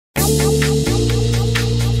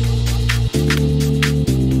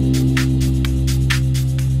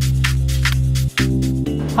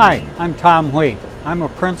Hi, I'm Tom Wheat. I'm a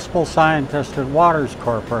principal scientist at Waters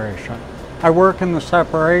Corporation. I work in the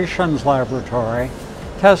separations laboratory,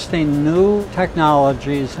 testing new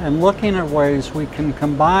technologies and looking at ways we can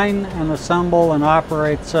combine and assemble and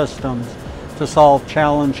operate systems to solve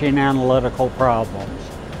challenging analytical problems.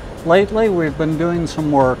 Lately, we've been doing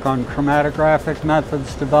some work on chromatographic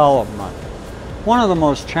methods development. One of the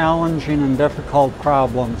most challenging and difficult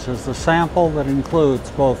problems is the sample that includes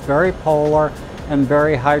both very polar and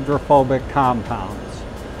very hydrophobic compounds.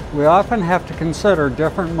 We often have to consider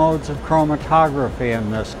different modes of chromatography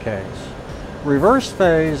in this case. Reverse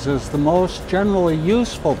phase is the most generally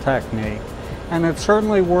useful technique, and it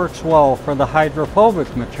certainly works well for the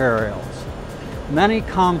hydrophobic materials. Many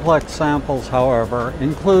complex samples, however,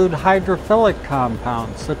 include hydrophilic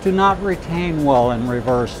compounds that do not retain well in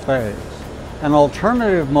reverse phase. An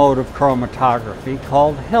alternative mode of chromatography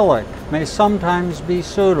called HILIC may sometimes be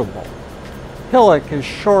suitable. HILIC is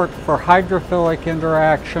short for hydrophilic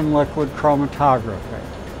interaction liquid chromatography.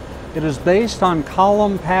 It is based on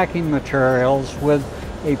column packing materials with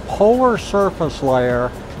a polar surface layer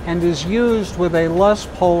and is used with a less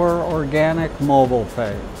polar organic mobile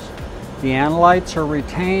phase. The analytes are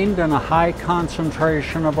retained in a high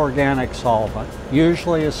concentration of organic solvent,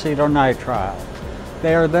 usually acetonitrile.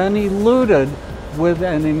 They are then eluted with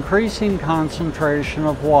an increasing concentration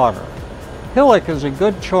of water. HILIC is a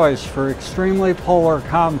good choice for extremely polar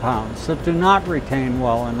compounds that do not retain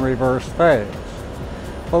well in reverse phase.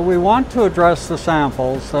 But we want to address the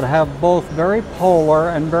samples that have both very polar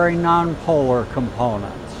and very nonpolar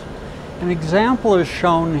components. An example is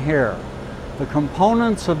shown here. The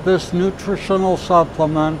components of this nutritional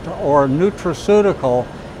supplement or nutraceutical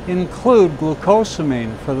include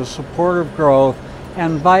glucosamine for the support of growth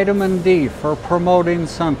and vitamin D for promoting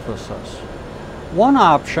synthesis. One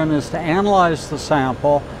option is to analyze the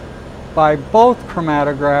sample by both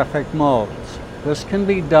chromatographic modes. This can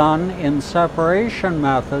be done in separation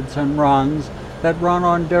methods and runs that run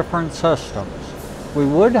on different systems. We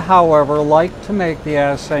would, however, like to make the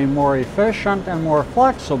assay more efficient and more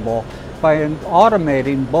flexible by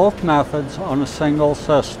automating both methods on a single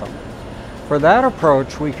system. For that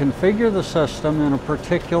approach, we configure the system in a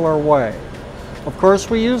particular way. Of course,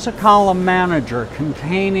 we use a column manager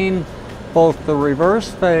containing both the reverse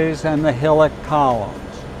phase and the HILIC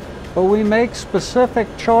columns. But we make specific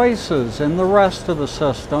choices in the rest of the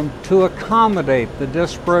system to accommodate the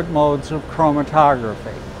disparate modes of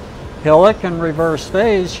chromatography. HILIC and reverse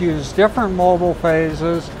phase use different mobile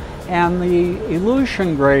phases, and the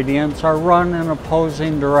elution gradients are run in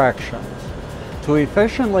opposing directions. To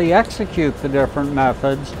efficiently execute the different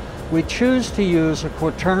methods, we choose to use a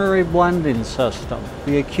quaternary blending system,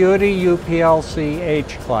 the ACQUITY UPLC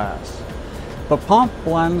H-class. The pump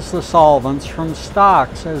blends the solvents from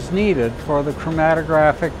stocks as needed for the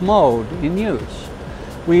chromatographic mode in use.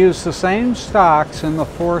 We use the same stocks in the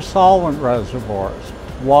 4 solvent reservoirs: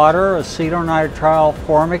 water, acetonitrile,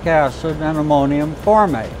 formic acid, and ammonium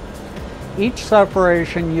formate. Each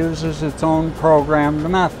separation uses its own programmed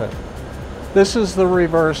method. This is the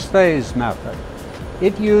reverse phase method.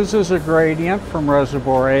 It uses a gradient from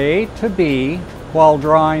reservoir A to B while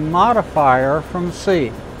drawing modifier from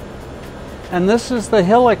C. And this is the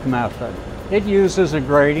HILIC method. It uses a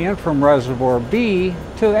gradient from reservoir B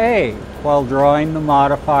to A while drawing the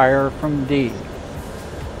modifier from D.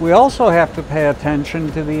 We also have to pay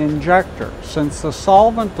attention to the injector, since the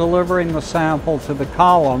solvent delivering the sample to the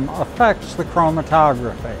column affects the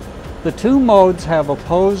chromatography. The two modes have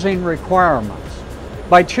opposing requirements.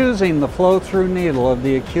 By choosing the flow-through needle of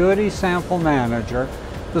the ACQUITY Sample Manager,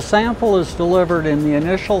 the sample is delivered in the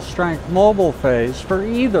initial strength mobile phase for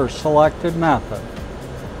either selected method.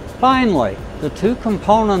 Finally, the two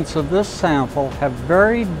components of this sample have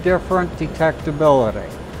very different detectability.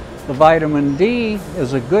 The vitamin D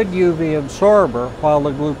is a good UV absorber, while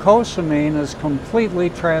the glucosamine is completely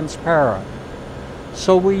transparent.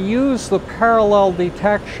 So we use the parallel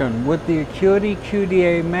detection with the ACQUITY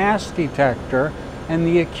QDA mass detector and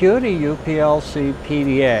the ACQUITY UPLC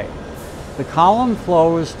PDA. The column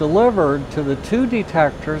flow is delivered to the two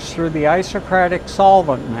detectors through the isocratic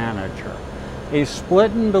solvent manager. A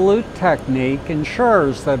split and dilute technique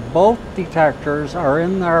ensures that both detectors are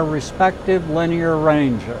in their respective linear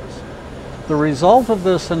ranges. The result of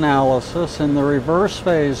this analysis in the reverse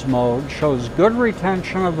phase mode shows good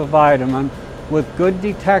retention of the vitamin with good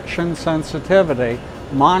detection sensitivity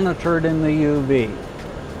monitored in the UV.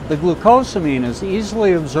 The glucosamine is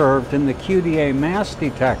easily observed in the QDA mass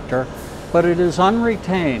detector, but it is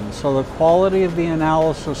unretained, so the quality of the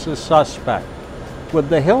analysis is suspect. With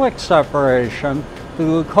the HILIC separation, The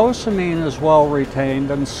glucosamine is well retained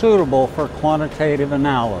and suitable for quantitative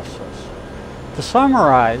analysis. To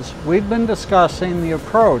summarize, we've been discussing the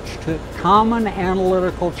approach to common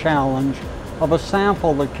analytical challenge of a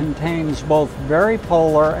sample that contains both very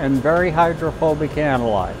polar and very hydrophobic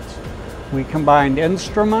analytes. We combined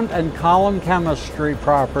instrument and column chemistry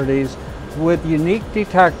properties with unique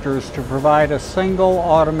detectors to provide a single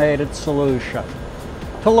automated solution.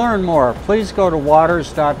 To learn more, please go to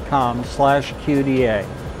waters.com/QDA.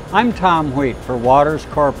 I'm Tom Wheat for Waters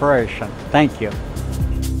Corporation. Thank you.